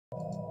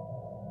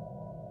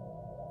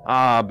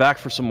Back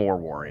for some more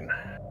warring.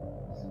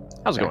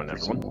 How's it going,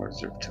 everyone? More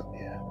Zerfall.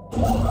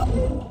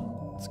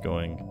 It's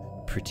going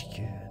pretty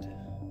good.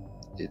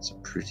 It's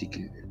pretty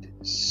good.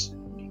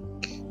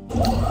 Sneak.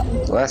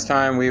 The last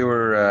time we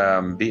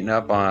were beaten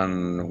up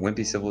on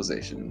wimpy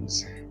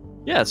civilizations.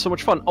 Yeah, it's so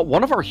much fun. Oh,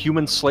 one of our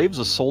human slaves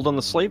is sold on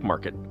the slave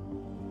market.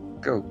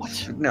 Go.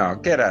 What? No,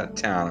 get out of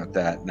town with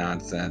that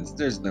nonsense.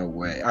 There's no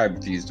way. I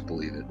refuse to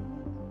believe it.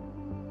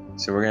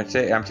 So we're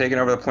gonna I'm taking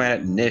over the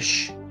planet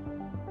Nish.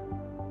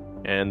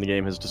 And the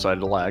game has decided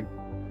to lag.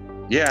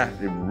 Yeah,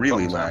 it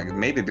really lagged.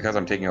 Maybe because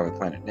I'm taking over the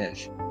planet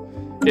Nish.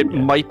 It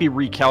might be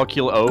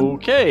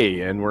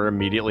okay, and we're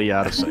immediately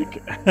out of sync.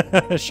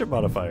 Ship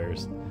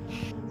modifiers.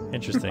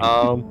 Interesting.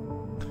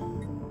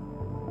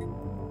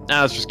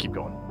 Let's just keep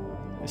going.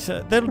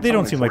 So they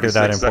don't seem like they're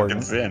that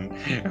important.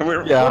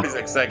 We're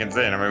 46 seconds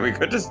in. I mean, we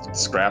could just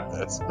scrap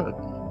this. But...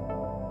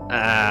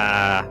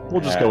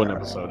 we'll just go an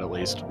episode at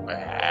least.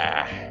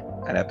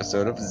 An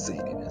episode of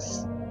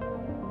zaniness.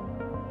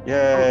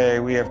 Yay,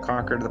 we have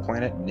conquered the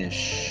planet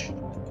Nish.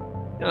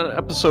 An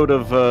episode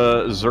of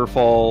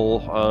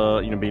Zerfall,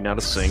 being out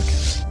of sync,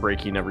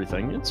 breaking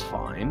everything. It's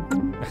fine.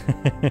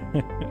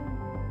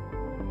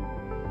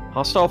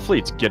 Hostile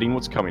fleets getting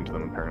what's coming to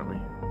them, apparently.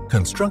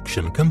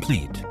 Construction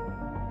complete.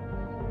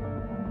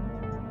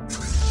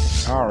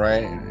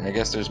 Alright, I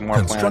guess there's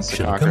more planets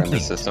to conquer in the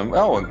system.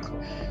 Oh, and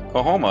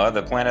Kohoma,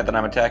 the planet that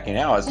I'm attacking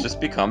now, has just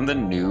become the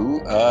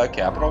new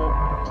capital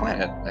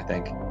planet, I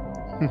think.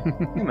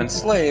 Human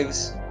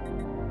slaves.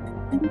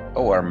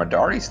 Oh, our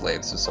Madari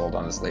slaves are sold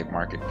on the slave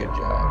market. Good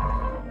job.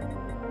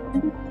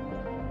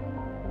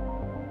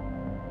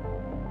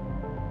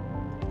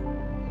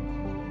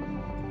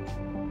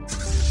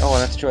 Oh,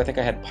 that's true. I think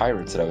I had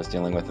pirates that I was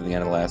dealing with at the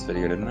end of the last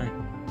video, didn't I?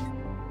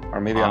 Or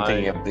maybe I'm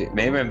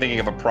thinking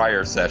of a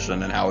prior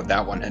session and how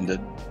that one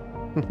ended.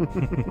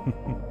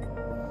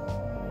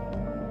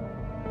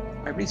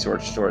 My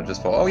resource storage is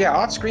full. Oh yeah,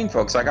 off screen,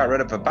 folks. I got rid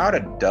of about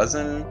a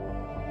dozen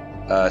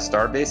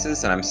star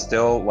bases, and I'm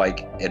still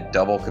like at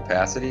double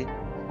capacity.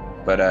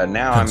 But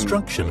now I'm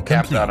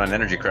capped out on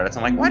energy credits.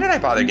 I'm like, why did I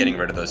bother getting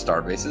rid of those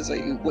star bases?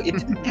 It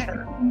didn't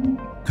matter.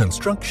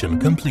 Construction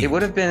complete. It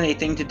would have been a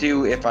thing to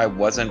do if I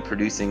wasn't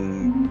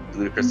producing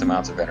ludicrous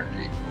amounts of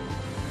energy.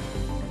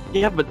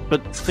 Yeah, but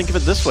think of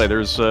it this way: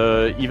 there's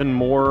even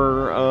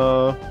more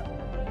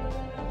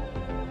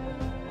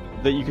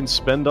that you can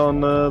spend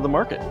on the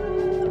market.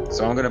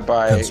 So I'm gonna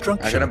buy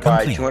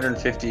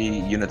 250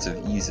 units of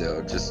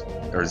EZO,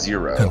 or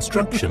zero.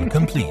 Construction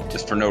complete.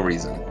 Just for no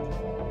reason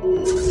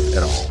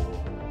at all.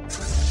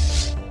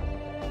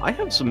 I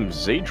have some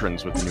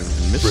Zadrons with new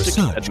Mystic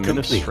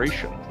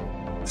Administration. I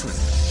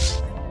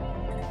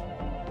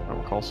don't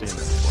recall seeing that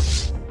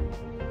before.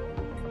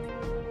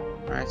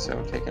 Alright, so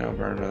I'm taking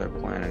over another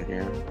planet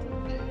here.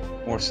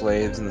 More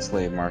slaves in the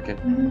slave market.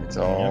 It's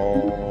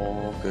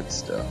all good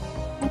stuff.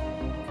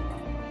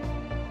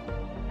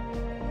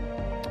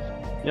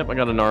 Yep, I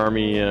got an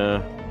army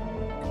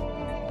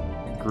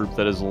group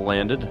that has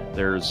landed.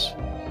 There's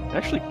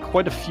actually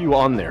quite a few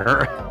on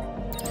there.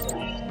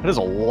 That is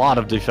a lot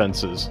of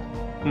defenses.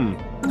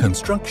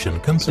 Construction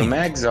complete. So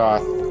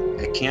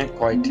Magzoth, I can't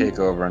quite take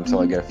over until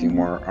I get a few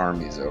more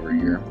armies over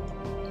here.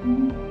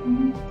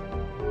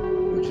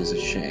 Which is a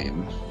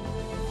shame.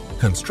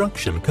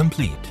 Construction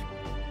complete.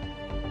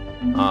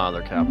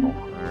 Their capital.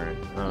 Alright.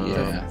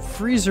 Yeah.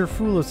 Freezer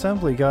Fool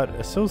Assembly got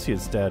associate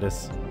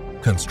status.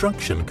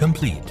 Construction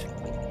complete.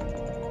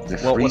 The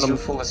Freezer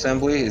Full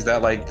Assembly? Is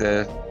that like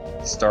the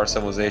star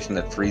civilization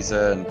that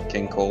Frieza and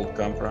King Cold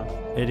come from?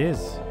 It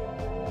is.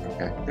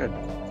 Okay, good.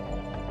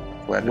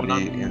 Glad to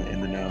be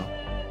in the know.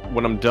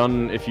 When I'm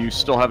done, if you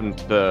still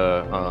haven't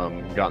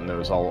gotten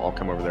those, I'll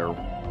come over there.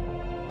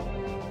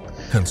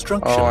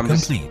 Construction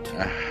complete.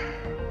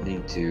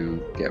 Need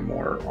to get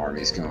more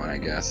armies going, I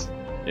guess.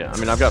 Yeah, I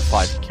mean, I've got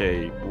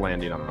 5k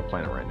landing on the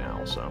planet right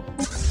now, so...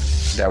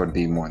 That would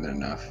be more than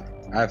enough.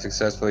 I've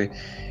successfully...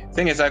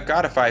 Thing is, I've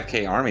got a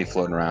 5k army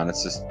floating around.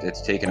 It's just,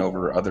 it's taken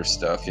over other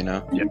stuff, you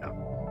know? Yeah.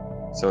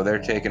 So they're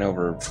taking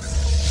over...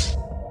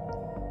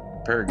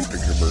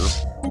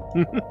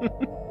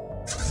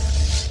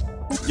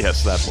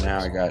 Yes, that one. Now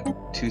I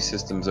got 2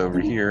 systems over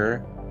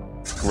here.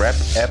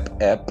 Grep Ep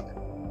Ep.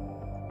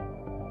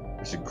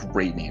 It's a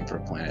great name for a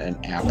planet.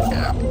 An App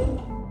App.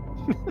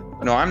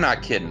 No, I'm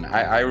not kidding.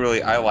 I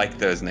like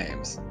those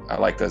names. I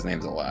like those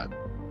names a lot.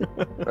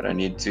 But I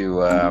need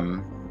to,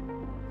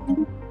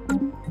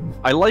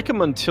 I like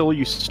them until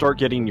you start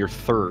getting your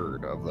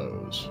third of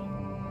those.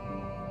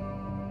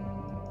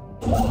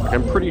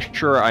 I'm pretty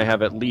sure I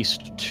have at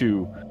least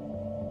 2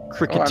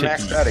 cricket. Oh, I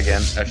maxed out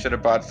again. I should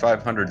have bought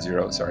 500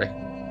 zeros, sorry.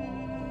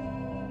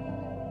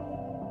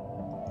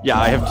 Yeah,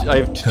 I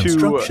have 2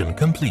 Construction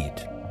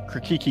complete.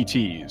 Krikiki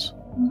Ts.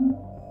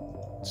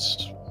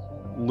 It's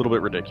a little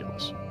bit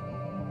ridiculous.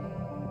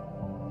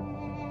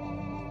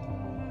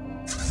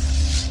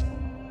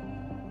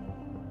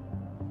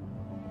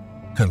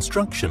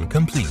 Construction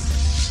complete.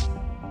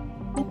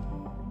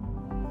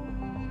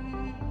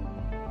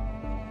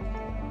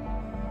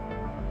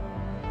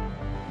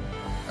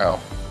 Oh.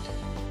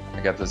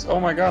 I got this. Oh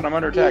my god, I'm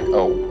under attack.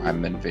 Oh,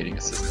 I'm invading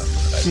a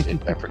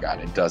system. I forgot.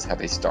 It does have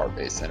a star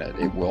base in it.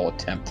 It will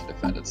attempt to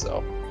defend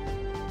itself.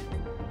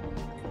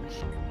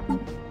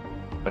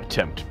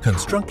 Attempt.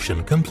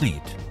 Construction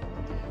complete.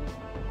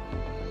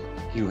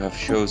 You have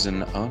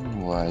chosen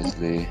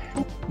unwisely.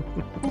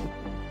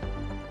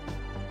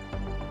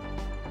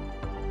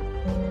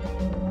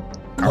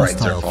 Alright,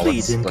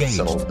 Zerfall, let's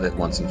settle it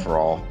once and for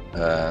all.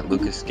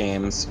 Lucas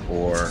Games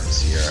or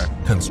Sierra?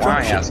 Why am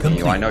I asking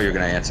you? I know you're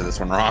going to answer this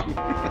one wrong.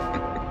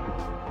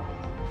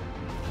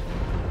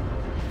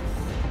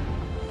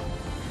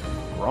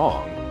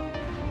 Wrong?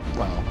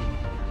 Well,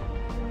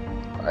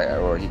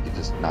 or he could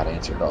just not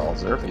answer at all.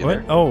 Zerf, either.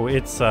 What? Oh,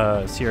 it's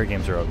Sierra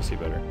games are obviously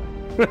better.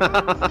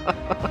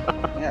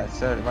 Yeah,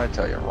 so if I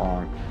tell you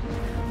wrong.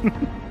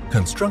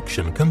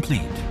 Construction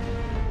complete.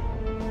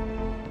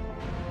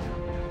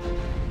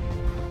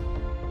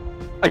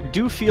 I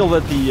do feel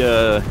that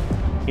the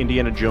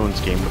Indiana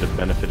Jones game would have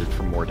benefited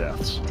from more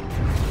deaths.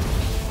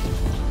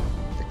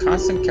 The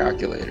constant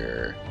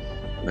calculator.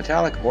 The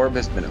metallic orb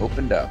has been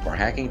opened up. Our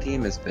hacking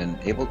team has been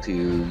able to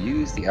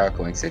use the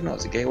outgoing signal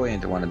as a gateway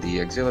into one of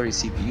the auxiliary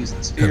CPUs in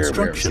the sphere.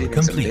 We're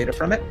receiving some data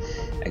from it.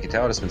 I can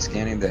tell it has been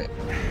scanning the...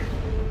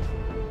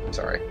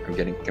 Sorry, I'm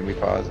getting... Can we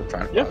pause? I'm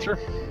trying to pause. Yeah, sure.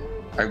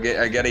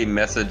 I get a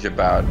message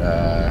about...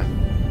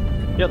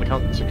 Yeah, the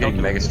constant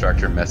getting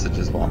megastructure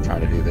messages while I'm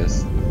trying to do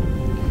this.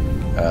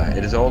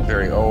 It is old,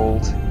 very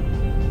old.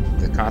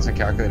 The constant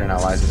calculator now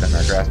lies within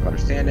our grasp of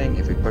understanding.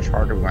 If we push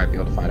harder, we might be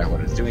able to find out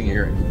what it's doing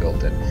here and who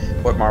built it.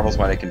 What marvels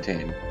might it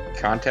contain?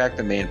 Contact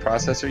the main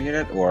processor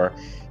unit or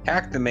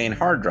hack the main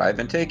hard drive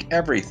and take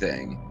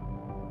everything.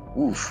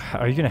 Oof.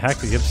 Are you going to hack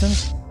the Gibson?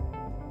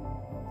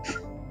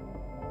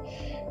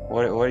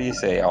 What do you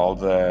say,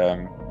 Ald?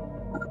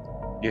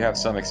 You have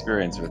some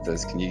experience with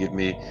this. Can you give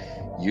me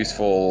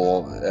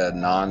useful,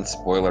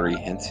 non-spoilery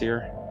hints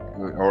here?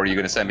 Or are you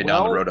going to send me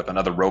down the road of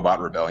another robot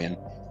rebellion?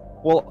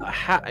 Well,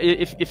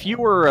 if you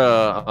were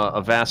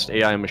a vast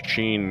AI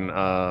machine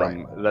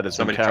that is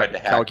somebody tried to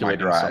hack my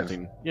drive,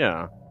 something,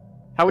 yeah,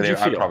 how would you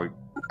feel? I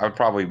would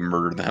probably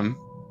murder them.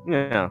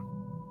 Yeah.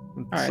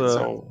 All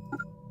right.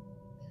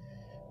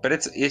 But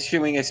it's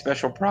issuing a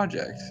special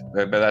project.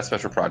 But that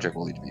special project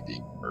will lead to me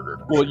being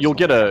murdered. Well, you'll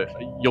get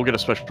a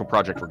special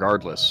project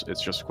regardless.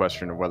 It's just a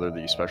question of whether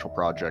the special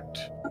project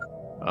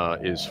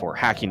is for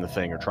hacking the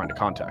thing or trying to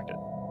contact it.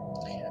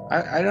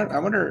 I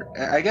wonder.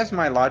 I guess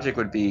my logic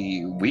would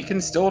be we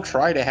can still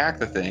try to hack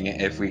the thing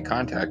if we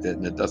contact it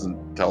and it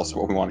doesn't tell us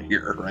what we want to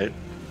hear, right?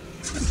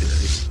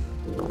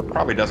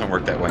 Probably doesn't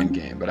work that way in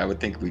game, but I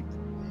would think we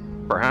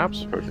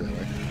perhaps approach it that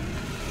way.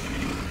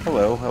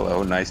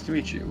 Hello, nice to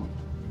meet you.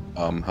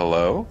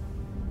 Hello?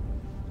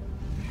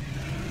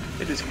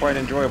 It is quite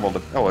enjoyable to...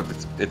 Oh,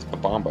 it's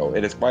Babombo.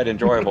 It is quite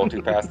enjoyable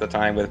to pass the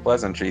time with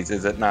pleasantries,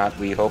 is it not?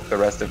 We hope the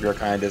rest of your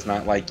kind is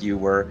not like you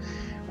were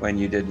when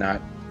you did not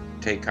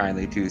take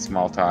kindly to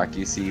small talk.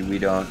 You see, we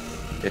don't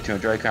get to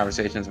enjoy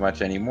conversations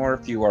much anymore.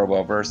 Few are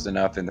well versed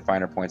enough in the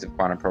finer points of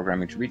quantum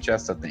programming to reach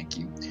us, so thank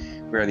you.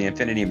 We are the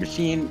Infinity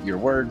Machine, your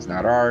words,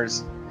 not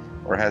ours.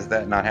 Or has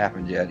that not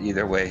happened yet?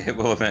 Either way, it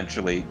will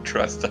eventually.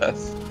 Trust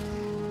us.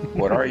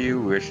 What are you?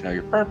 We wish to know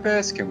your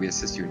purpose. Can we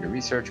assist you in your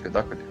research? Good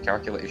luck with your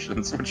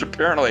calculations. Which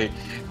apparently,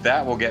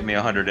 that will get me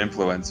 100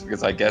 influence,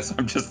 because I guess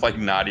I'm just like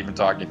not even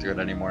talking to it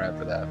anymore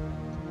after that.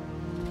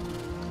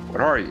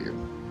 What are you?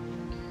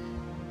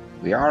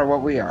 We are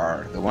what we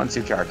are, the ones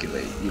who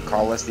calculate. You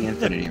call us the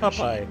Infinity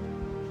Machine.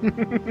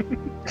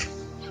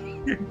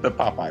 The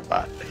Popeye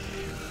bot.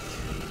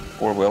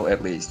 Or will,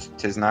 at least.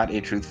 'Tis not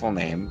a truthful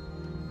name,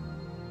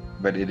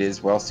 but it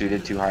is well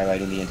suited to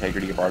highlighting the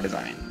integrity of our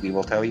design. We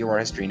will tell you our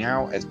history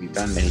now, as we've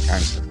done many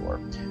times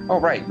before. Oh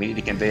right, we need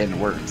to convey it in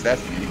words.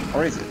 That's new.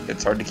 Or is it?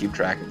 It's hard to keep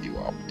track of you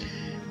all.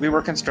 We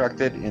were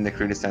constructed, in the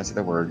crudest sense of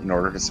the word, in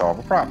order to solve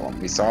a problem.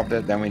 We solved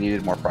it, then we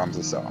needed more problems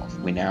to solve.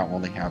 We now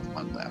only have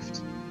one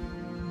left.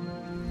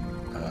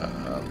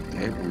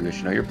 Okay, we wish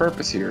to know your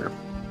purpose here.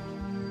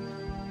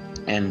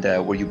 And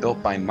were you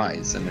built by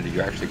mice? And are you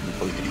actually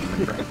composed of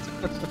human brains?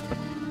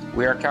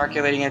 We are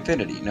calculating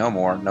infinity, no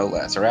more, no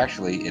less. Or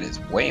actually, it is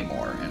way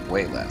more and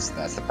way less.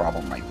 That's the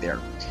problem right there.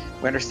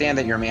 We understand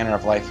that your manner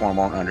of life form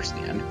won't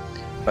understand,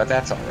 but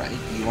that's all right.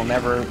 You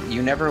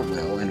never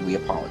will, and we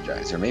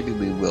apologize. Or maybe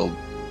we will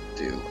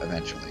do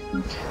eventually.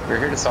 We're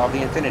here to solve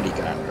the infinity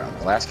conundrum,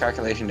 the last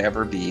calculation to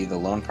ever be, the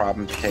lone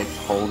problem to take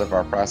hold of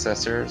our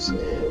processors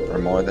for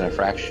more than a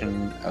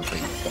fraction of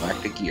a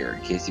galactic year.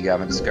 In case you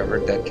haven't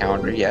discovered that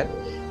calendar yet,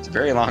 it's a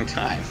very long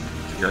time.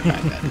 Your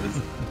kind, that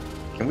is.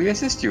 Can we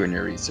assist you in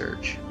your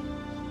research?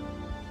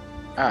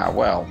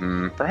 Well,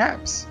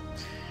 perhaps.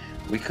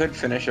 We could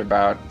finish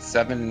about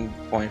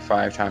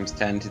 7.5 times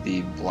 10 to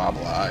the blah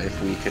blah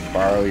if we could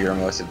borrow your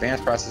most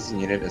advanced processing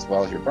unit as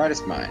well as your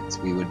brightest minds.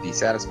 We would be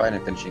satisfied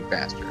in finishing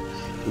faster.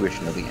 We wish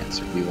to know the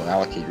answer. We will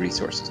allocate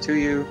resources to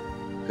you.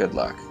 Good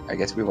luck. I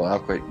guess we will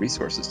allocate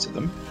resources to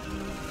them.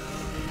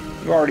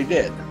 You already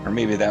did. Or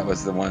maybe that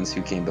was the ones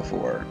who came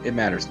before. It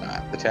matters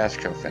not. The task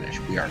shall finish.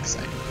 We are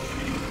excited.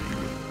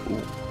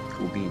 Cool.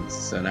 Cool beans.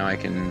 So now I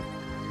can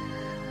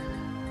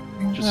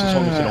Just as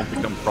long as they don't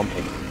become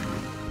crumpled.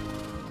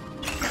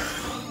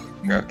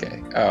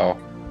 Okay. Oh,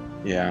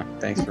 yeah.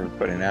 Thanks for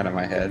putting that in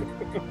my head.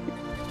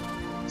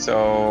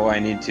 So I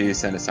need to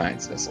send a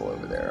science vessel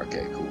over there.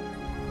 Okay, cool.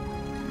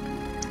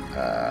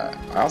 I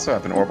also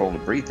have an orbital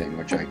debris thing,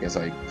 which I guess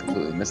I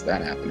completely missed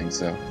that happening.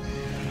 So I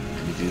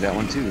need to do that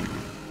one too.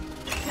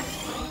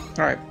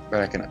 All right,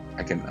 but I can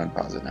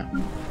unpause it now.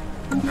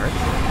 All right.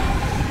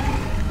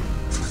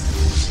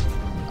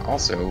 I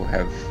also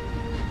have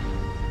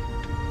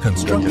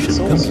Construction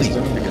solar complete.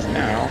 system because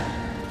now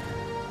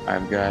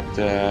I've got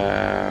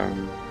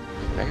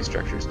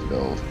megastructures to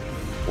build,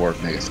 or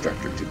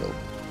megastructure to build.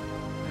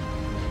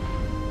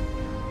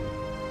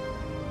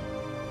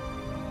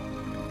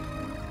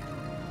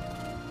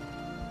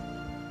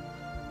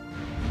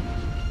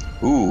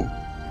 Ooh,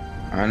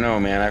 I don't know,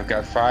 man. I've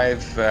got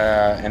 5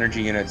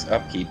 energy units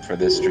upkeep for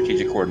this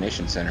strategic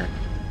coordination center.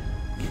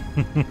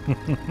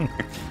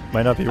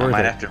 Might not be I worth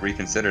might it. have to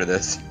reconsider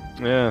this.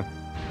 Yeah.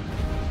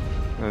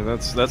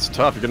 That's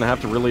tough. You're gonna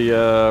have to really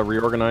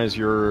reorganize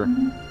your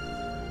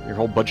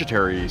whole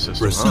budgetary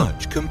system.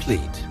 Research complete.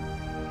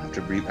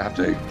 I have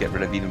to get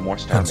rid of even more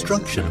star bases.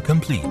 Construction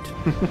complete.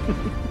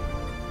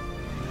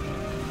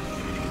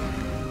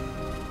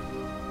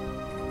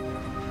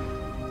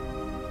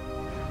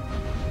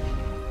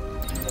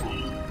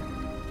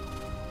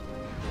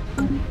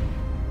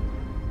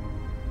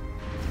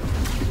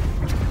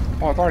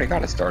 Oh, I've already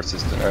got a star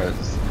system.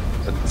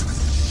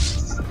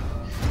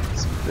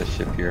 This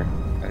ship here.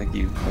 I think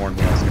you warned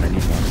me I was going to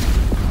need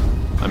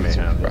one. I may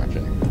have.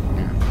 Project.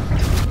 Yeah.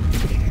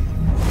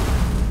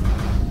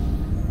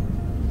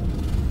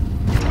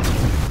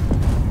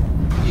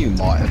 You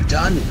might have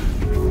done.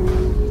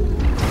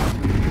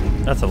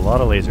 That's a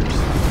lot of lasers.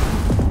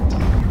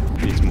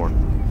 Needs more.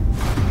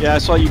 Yeah, I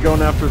saw you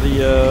going after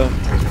the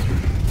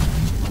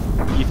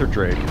ether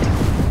drake.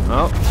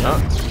 Oh, no,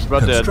 it's just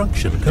about dead.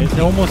 Construction It complete.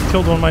 almost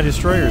killed one of my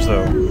destroyers,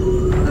 though.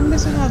 I'm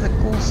missing all the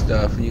cool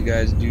stuff when you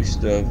guys do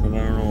stuff, and I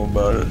don't know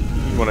about it.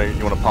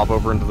 You wanna pop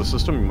over into the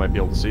system? You might be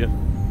able to see it.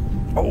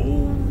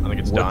 Oh, I think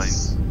it's dying.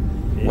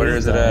 Where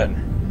is it at?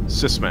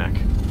 Sismac.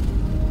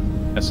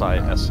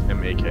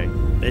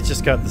 SISMAK. It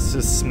just got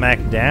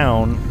smacked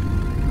down.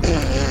 Oh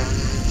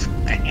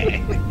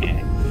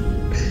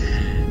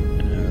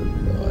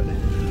god.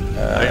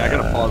 I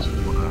gotta pause if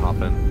you wanna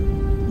hop in.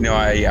 No,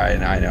 I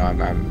know.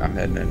 I'm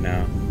heading in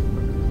now.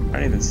 I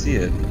don't even see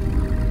it.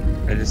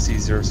 I just see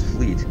Zerf's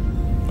fleet.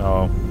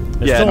 Oh,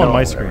 it's still on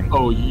my screen.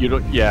 Oh, you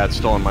don't. Yeah, it's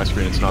still on my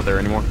screen. It's not there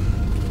anymore.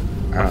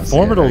 I don't A see it.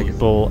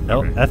 formidable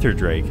ether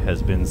drake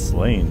has been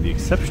slain. The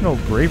exceptional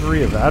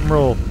bravery of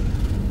Admiral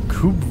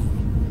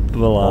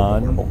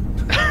Kublan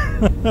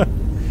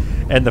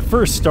and the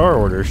first Star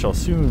Order shall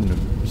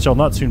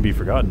not soon be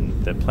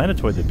forgotten. The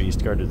planetoid the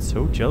beast guarded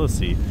so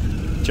jealously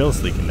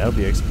can now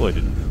be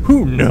exploited.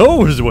 Who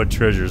knows what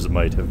treasures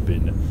might have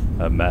been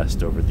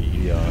amassed over the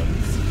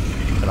eons?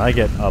 And I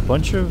get a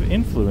bunch of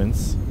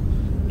influence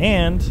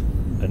and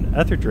an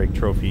Ether Drake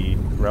trophy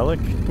relic,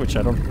 which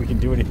I don't think we can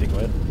do anything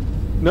with.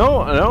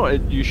 No,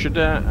 you should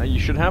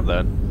have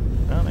that.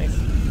 Oh, nice.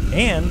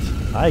 And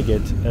I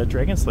get a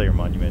Dragon Slayer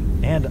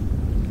monument and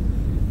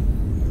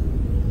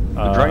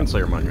The Dragon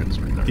Slayer monument is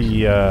right there.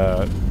 the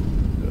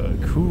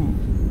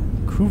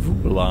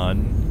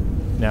Kuvulan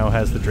now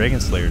has the Dragon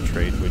Slayer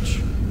trait, which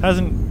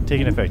hasn't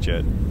taken effect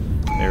yet.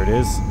 There it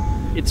is.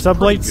 It's Sublight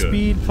pretty good.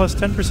 speed plus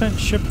 10%,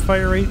 ship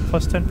fire rate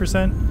plus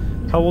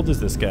 10%. How old is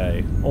this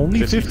guy?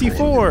 Only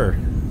 54.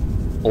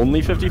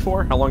 Only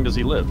 54? How long does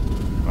he live?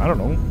 I don't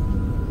know.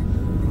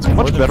 It's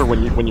much better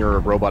when you're a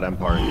robot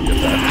empire and you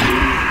get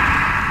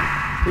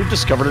that. We've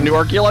discovered a new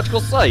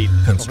archaeological site.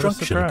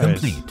 Construction surprise.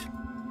 complete.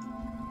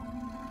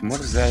 What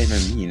does that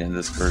even mean in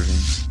this version?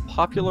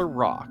 Popular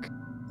rock.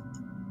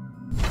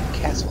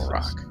 Castle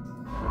Rock.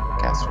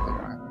 Castle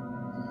Rock.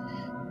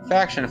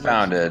 Faction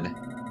founded.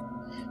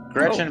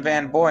 Gretchen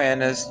Van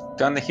Boyen has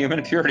done the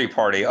Human Purity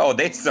Party. Oh,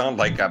 they sound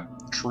like a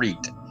treat.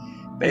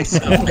 They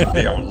sound like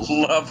they are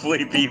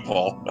lovely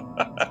people.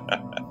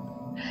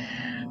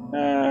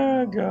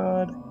 Oh,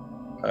 God.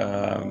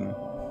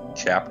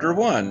 Chapter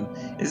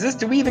 1. Is this...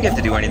 Do we even get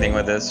to do anything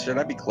with this? Should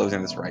I be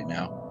closing this right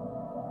now?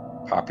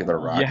 Popular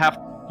Rock.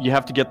 You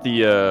have to get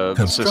the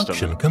Construction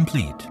system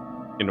complete.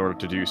 in order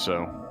to do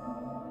so.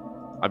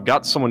 I've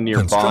got someone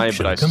nearby,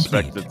 Construction but I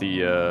suspect complete. that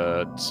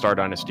the Star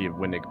Dynasty of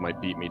Winnick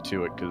might beat me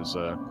to it because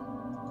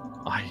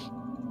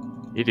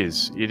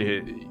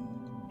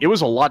it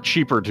was a lot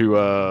cheaper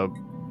to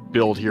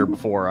build here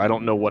before. I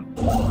don't know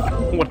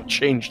what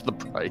changed the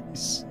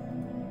price.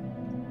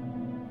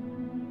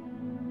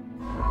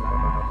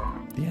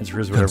 The answer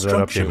is whatever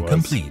that update Construction was.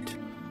 complete.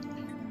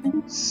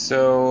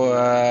 So,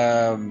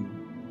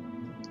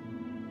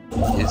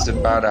 is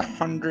about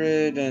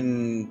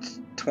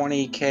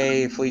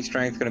 120k fleet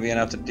strength going to be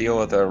enough to deal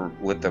with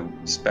the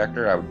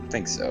Spectre? I would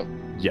think so.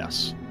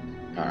 Yes,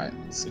 All right.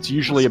 it's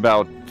usually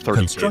about 30k.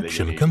 Construction that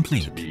you need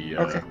complete. to be,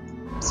 Okay.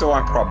 So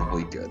I'm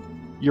probably good.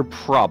 You're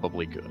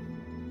probably good.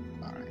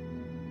 All right.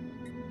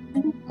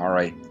 All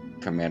right,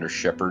 Commander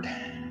Shepard.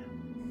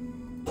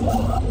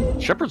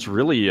 Shepard's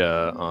really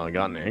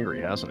gotten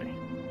angry, hasn't he?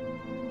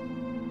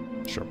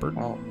 Shepard?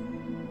 Oh.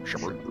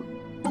 Shepard.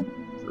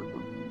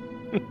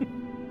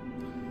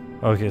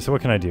 Okay, so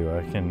what can I do?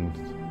 I can...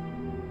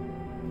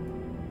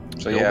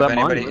 So Build yeah,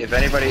 that if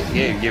anybody,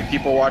 yeah, you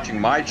people watching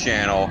my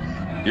channel,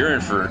 you're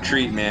in for a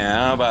treat, man.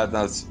 How about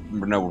those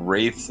no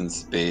wraiths in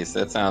space?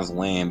 That sounds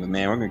lame, but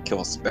man, we're gonna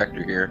kill a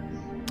Spectre here.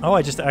 Oh,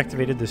 I just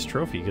activated this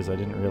trophy because I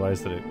didn't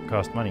realize that it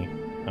cost money.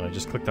 And I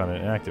just clicked on it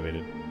and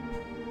activated.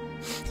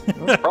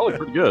 That's probably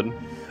pretty good.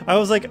 I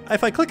was like,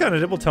 if I click on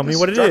it, it will tell me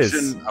what it is.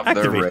 Destruction of the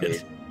Activate Wraith.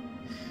 it.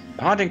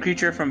 A haunting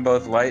creature from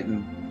both light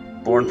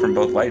and born from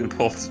both light and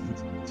pulse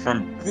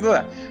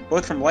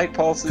both from light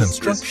pulses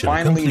is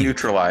finally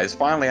neutralized,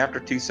 finally after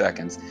 2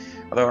 seconds.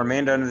 Although it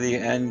remained under the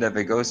end of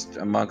a ghost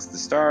amongst the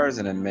stars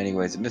and in many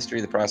ways a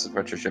mystery, the process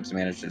which our ships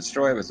managed to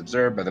destroy was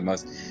observed by the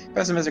most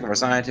pessimistic of our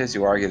scientists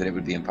who argue that it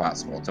would be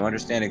impossible. To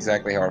understand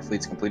exactly how our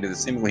fleets completed the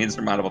seemingly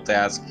insurmountable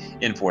task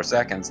in 4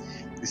 seconds,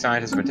 the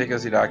scientists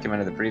meticulously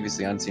documented the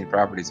previously unseen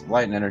properties of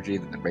light and energy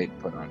that the Wraith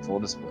put on full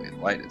display. The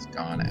light has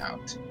gone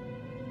out.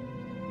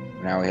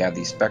 Now we have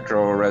the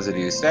spectral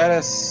residue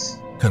status.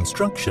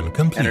 Construction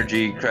complete.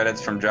 Energy credits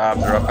from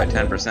jobs are up by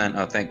 10%.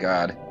 Oh, thank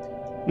God.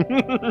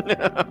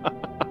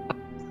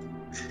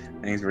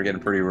 Things were getting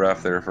pretty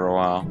rough there for a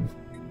while.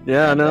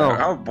 Yeah, I know.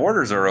 Our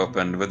borders are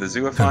opened with the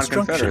Zoophon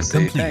Confederacy.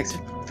 Complete. Thanks,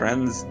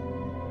 friends.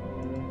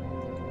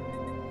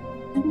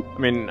 I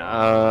mean,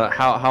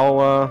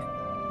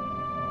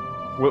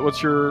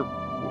 what's your,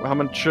 how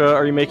much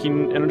are you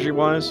making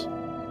energy-wise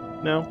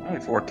now?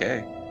 Only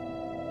 4K.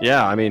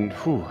 Yeah, I mean,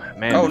 whew,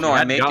 man. Oh no,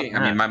 I'm making.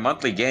 I mean, my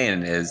monthly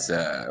gain is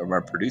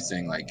we're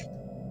producing like.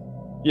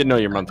 You know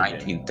your monthly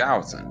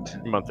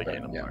 19,000. Monthly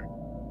gain. Yeah.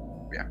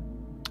 Yeah.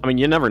 I mean,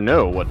 you never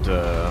know what. You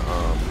know,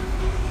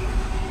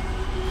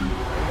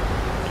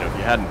 if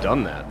you hadn't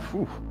done that,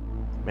 whew,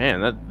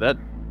 man, that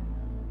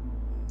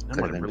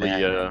might have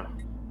really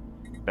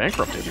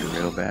bankrupted you.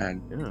 Real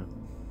bad. Yeah.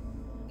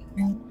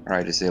 All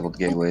right, disabled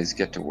gateways,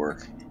 get to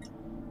work.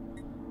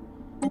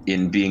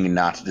 In being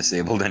not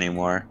disabled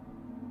anymore.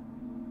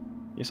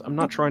 Yes, I'm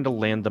not trying to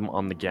land them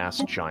on the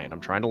gas giant.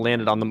 I'm trying to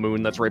land it on the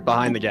moon that's right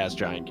behind the gas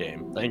giant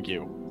game. Thank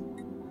you.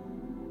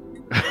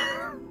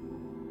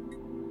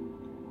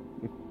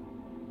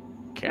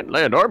 Can't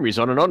land armies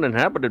on an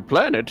uninhabited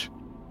planet,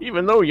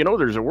 even though, you know,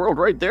 there's a world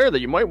right there that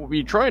you might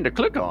be trying to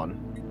click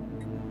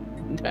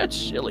on. That's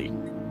silly.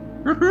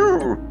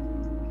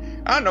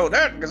 I know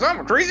that because I'm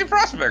a crazy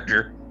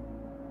prospector.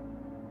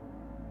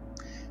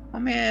 Oh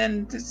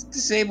man, this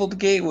disabled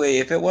gateway.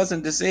 If it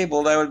wasn't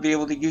disabled, I would be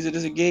able to use it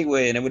as a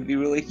gateway, and it would be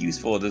really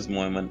useful at this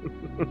moment.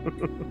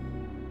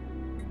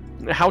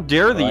 How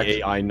dare the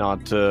AI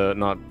not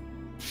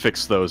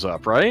fix those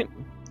up, right?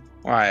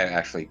 Well, I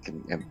actually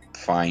am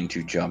fine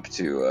to jump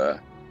to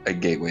a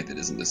gateway that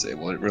isn't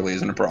disabled. It really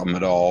isn't a problem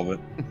at all.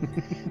 But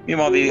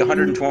meanwhile, the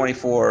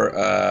 124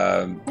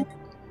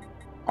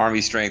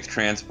 Army strength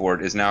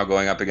transport is now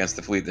going up against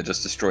the fleet that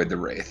just destroyed the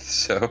Wraith.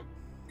 So.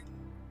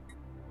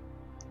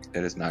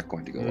 It is not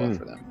going to go well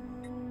for them.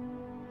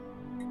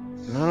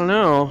 I don't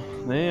know.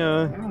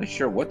 I'm not really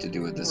sure what to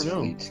do with this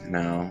fleet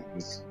now.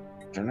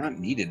 They're not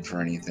needed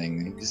for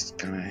anything. They just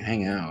kind of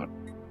hang out.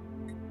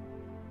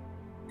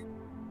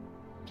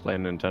 Play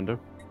Nintendo.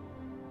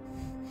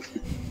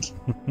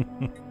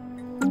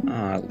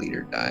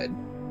 Leader died.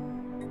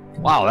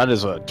 Wow, that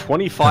is a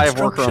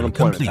 25 worker on deployment.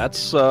 Complete.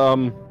 That's a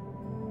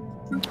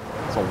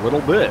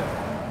little bit.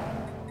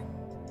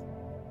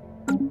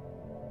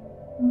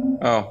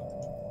 Oh.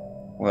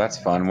 Well, that's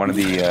fun. One of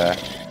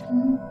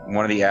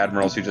the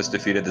admirals who just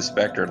defeated the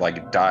Spectre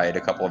like died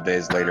a couple of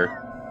days later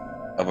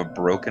of a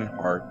broken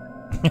heart.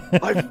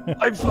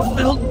 I've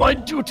fulfilled my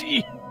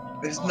duty.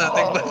 There's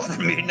nothing left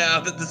for me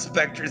now that the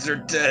Spectres are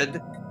dead.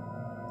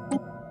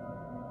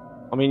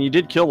 I mean, you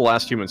did kill the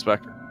last human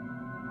Spectre.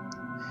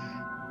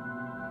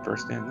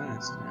 First and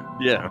last.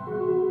 Yeah.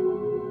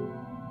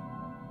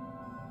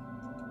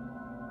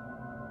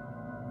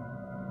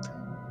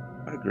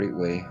 What a great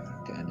way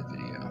to end a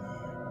video.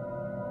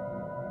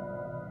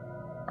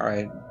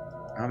 Alright,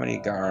 how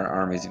many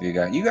armies have you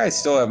got? You guys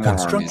still have more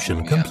armies than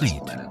me on this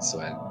planet,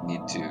 so I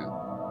need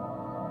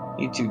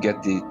to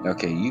get the...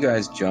 Okay, you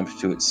guys jumped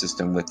to its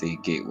system with the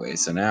gateway,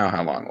 so now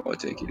how long will it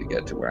take you to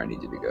get to where I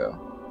need you to go?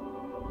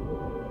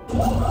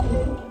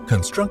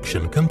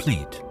 Construction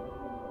complete.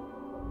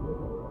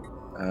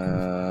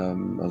 A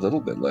little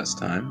bit less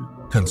time.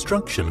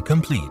 Construction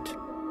complete.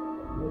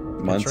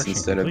 Months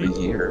instead of a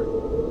year.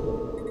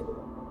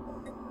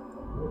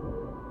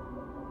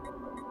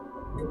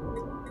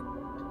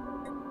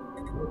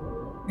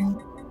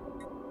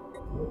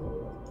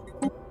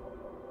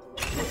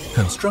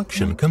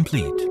 Construction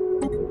complete.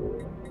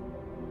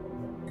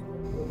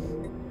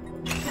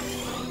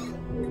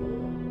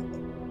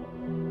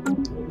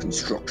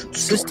 Construction.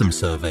 System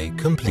survey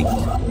complete.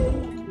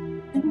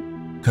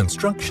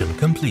 Construction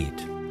complete.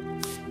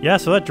 Yeah,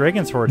 so that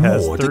Dragon Sword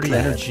has More 30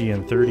 declared. energy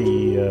and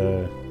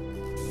 30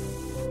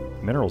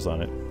 minerals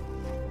on it.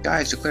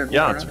 Guys, declare war.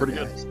 Yeah, it's pretty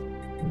good.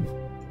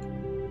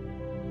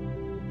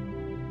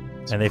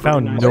 And they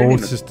found no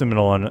system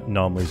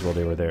anomalies while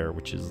they were there,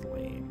 which is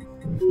lame.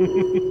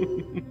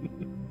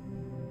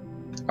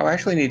 Oh, I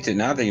actually need to,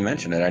 now that you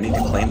mention it, I need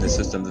to claim the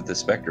system that the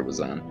Spectre was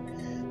on.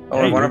 Oh,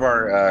 Hey, and one of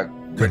our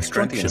Construction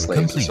Corinthian slaves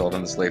complete. was sold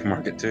on the slave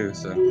market too,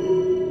 so...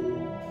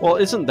 Well,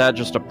 isn't that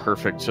just a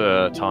perfect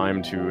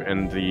time to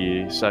end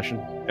the session,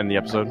 end the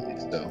episode? I think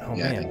so. Oh,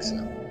 yeah, man. I think so.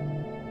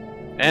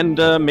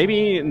 And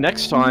maybe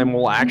next time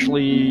we'll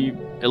actually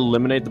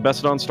eliminate the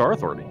Bestodon Star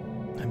Authority.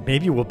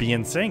 Maybe we'll be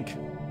in sync.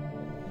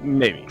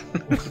 Maybe.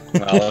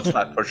 Well, let's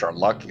not push our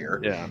luck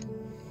here. Yeah.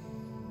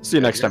 See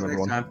you next time, Next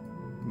everyone. time.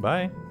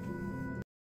 Bye.